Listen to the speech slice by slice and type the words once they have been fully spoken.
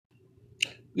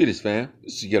Get this, fam.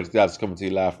 This is Yellow Dallas coming to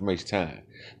you live from H-Time.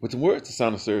 With the words to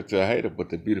sound serve to a hater, but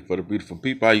the beautiful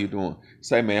people. How you doing?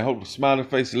 Say, man, hope the smiling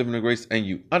face, living in grace, and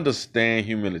you understand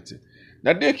humility.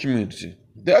 Now, dear community,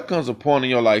 there comes a point in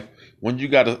your life when you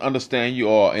got to understand you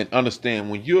are and understand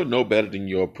when you're no better than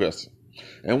your oppressor.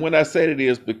 And when I say it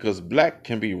is because black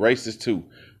can be racist too.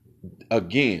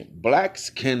 Again, blacks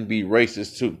can be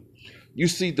racist too. You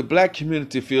see, the black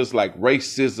community feels like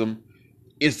racism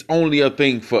is only a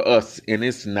thing for us, and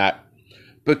it's not,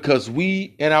 because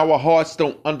we in our hearts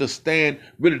don't understand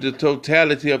really the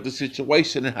totality of the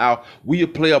situation and how we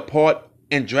play a part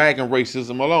in dragging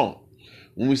racism along.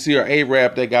 When we see an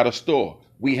Arab that got a store,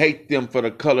 we hate them for the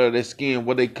color of their skin,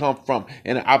 where they come from,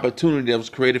 and the opportunity that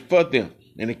was created for them,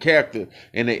 and the character,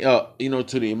 and the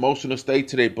to the emotional state,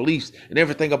 to their beliefs, and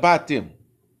everything about them.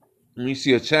 When you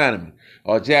see a Chinaman,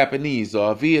 or a Japanese,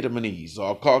 or a Vietnamese,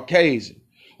 or a Caucasian,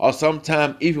 or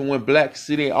sometimes even when blacks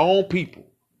see their own people,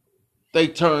 they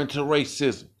turn to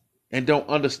racism and don't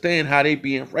understand how they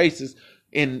being racist.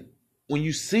 And when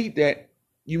you see that,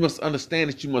 you must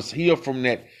understand that you must heal from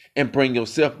that and bring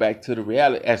yourself back to the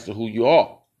reality as to who you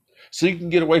are. So you can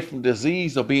get away from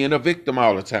disease of being a victim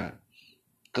all the time.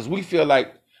 Because we feel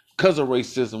like because of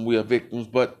racism, we are victims,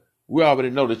 but we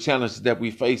already know the challenges that we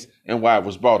face and why it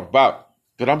was brought about.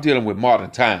 But I'm dealing with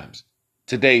modern times,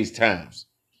 today's times.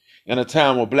 In a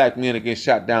time where black men are getting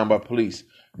shot down by police,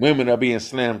 women are being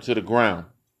slammed to the ground.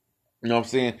 You know what I'm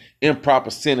saying? Improper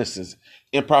sentences,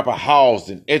 improper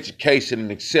housing, education,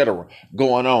 and etc.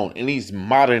 going on in these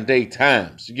modern day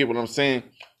times. You get what I'm saying?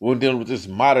 We're dealing with this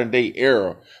modern day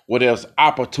era where there's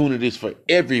opportunities for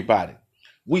everybody.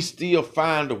 We still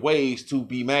find ways to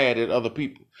be mad at other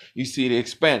people. You see the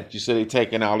Hispanics, you say they're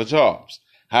taking all the jobs.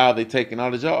 How are they taking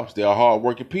all the jobs? They're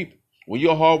hardworking people. When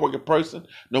you're a hardworking person,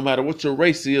 no matter what your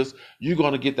race is, you're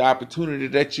going to get the opportunity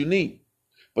that you need.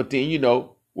 But then,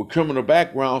 with criminal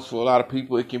backgrounds for a lot of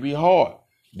people, it can be hard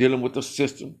dealing with the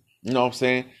system, you know what I'm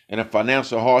saying? And the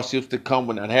financial hardships that come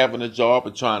with not having a job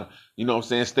and trying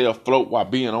to, stay afloat while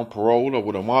being on parole or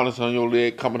with a monitor on your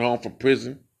leg, coming home from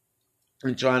prison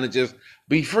and trying to just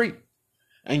be free.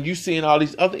 And you seeing all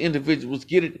these other individuals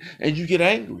get it and you get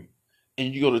angry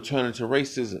and you go to turn into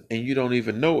racism and you don't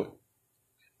even know it.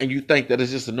 And you think that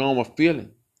it's just a normal feeling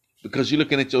because you're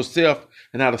looking at yourself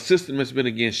and how the system has been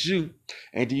against you.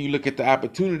 And then you look at the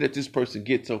opportunity that this person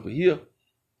gets over here.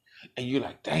 And you're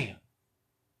like, damn,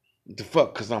 what the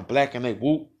fuck? Because I'm black and they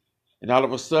whoop. And all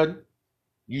of a sudden,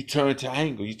 you turn to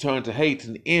anger. You turn to hate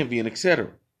and envy and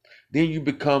etc. Then you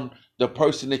become the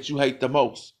person that you hate the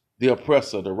most. The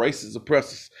oppressor, the racist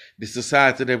oppressors, the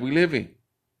society that we live in.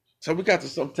 So we got to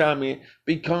sometime, man,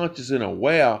 be conscious and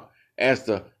aware as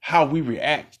to how we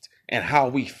react and how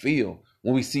we feel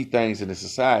when we see things in the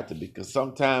society, because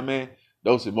sometimes, man,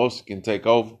 those emotions can take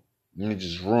over and it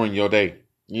just ruin your day.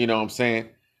 You know what I'm saying?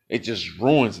 It just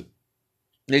ruins it.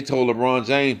 They told LeBron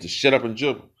James to shut up and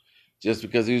dribble just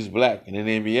because he was black and in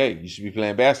the NBA. You should be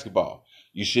playing basketball.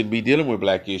 You shouldn't be dealing with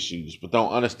black issues, but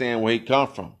don't understand where he come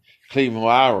from. Cleveland,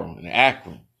 Ohio, and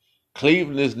Akron.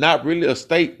 Cleveland is not really a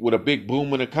state with a big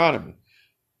booming economy.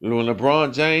 When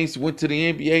LeBron James went to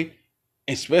the NBA,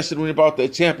 especially when he bought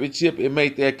that championship, it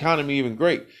made the economy even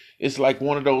great. It's like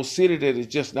one of those cities that is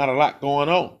just not a lot going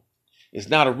on. It's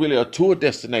not really a tour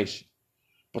destination.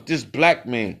 But this black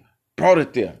man brought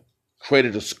it there,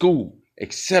 created a school,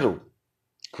 etc.,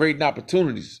 creating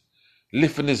opportunities,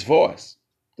 lifting his voice.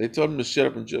 They told him to shut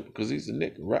up and dribble because he's a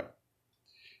nigga, right?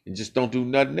 And just don't do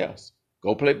nothing else.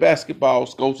 Go play basketball,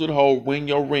 go to the hole, win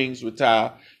your rings,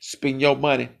 retire, spend your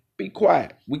money. Be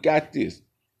quiet. We got this.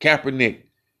 Kaepernick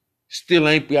still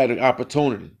ain't got an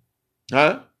opportunity.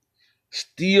 Huh?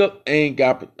 Still ain't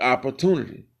got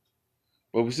opportunity.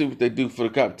 But we see what they do for the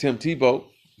cop. Tim Tebow,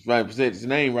 right, present his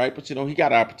name right, but he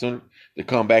got an opportunity to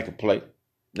come back and play.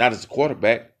 Not as a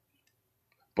quarterback,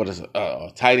 but as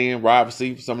a tight end, wide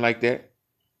receiver, something like that.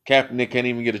 Kaepernick can't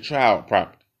even get a trial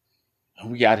properly.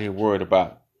 And we out here worried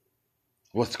about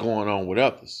what's going on with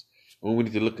others when we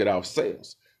need to look at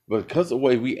ourselves. But because of the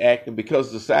way we act and because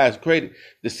of the size created,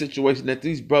 the situation that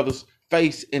these brothers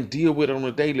face and deal with on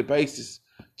a daily basis,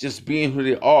 just being who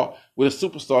they are with a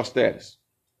superstar status.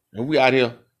 And we out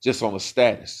here just on a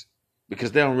status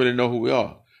because they don't really know who we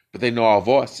are, but they know our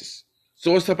voices.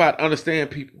 So it's about understanding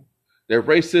people that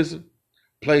racism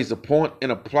plays a point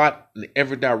and a plot in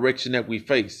every direction that we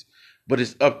face. But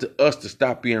it's up to us to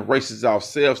stop being racist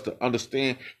ourselves, to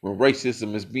understand when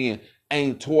racism is being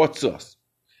aimed towards us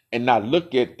and not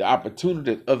look at the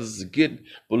opportunity that others are getting,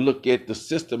 but look at the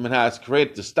system and how it's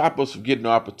created to stop us from getting the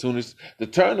opportunities, to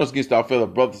turn us against our fellow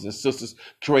brothers and sisters,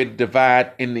 create a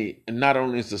divide not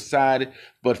only in society,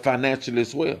 but financially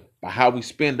as well, by how we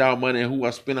spend our money and who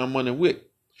I spend our money with.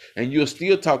 And you're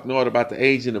still talking all about the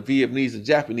Asian, the Vietnamese, and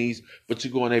Japanese, but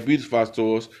you go in their beauty spot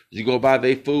stores, you go buy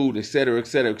their food, etc.,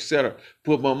 etc., etc.,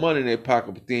 put more money in their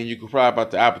pocket, but then you can cry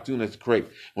about the opportunities to create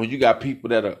when you got people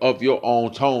that are of your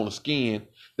own tone of skin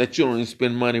that you don't even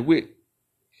spend money with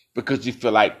because you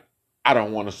feel like, I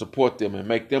don't want to support them and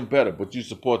make them better, but you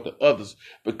support the others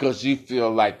because you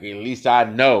feel like, at least I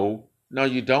know. No,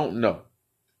 you don't know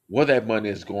where that money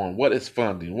is going, what it's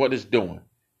funding, what it's doing.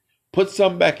 Put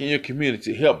something back in your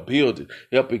community, help build it,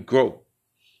 help it grow,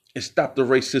 and stop the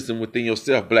racism within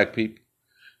yourself, black people.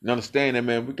 And understand that,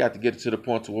 man, we got to get to the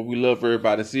point to where we love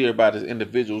everybody, see everybody as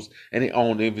individuals and their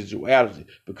own individuality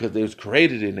because they was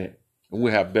created in that. And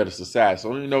we'll have better society.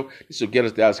 So, this will get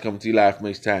us the Alex coming to you live from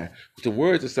H Time. With the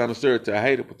words that sound absurd to a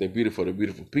hater, but they're beautiful to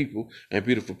beautiful people. And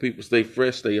beautiful people stay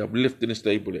fresh, stay uplifted, and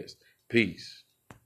stay blessed. Peace.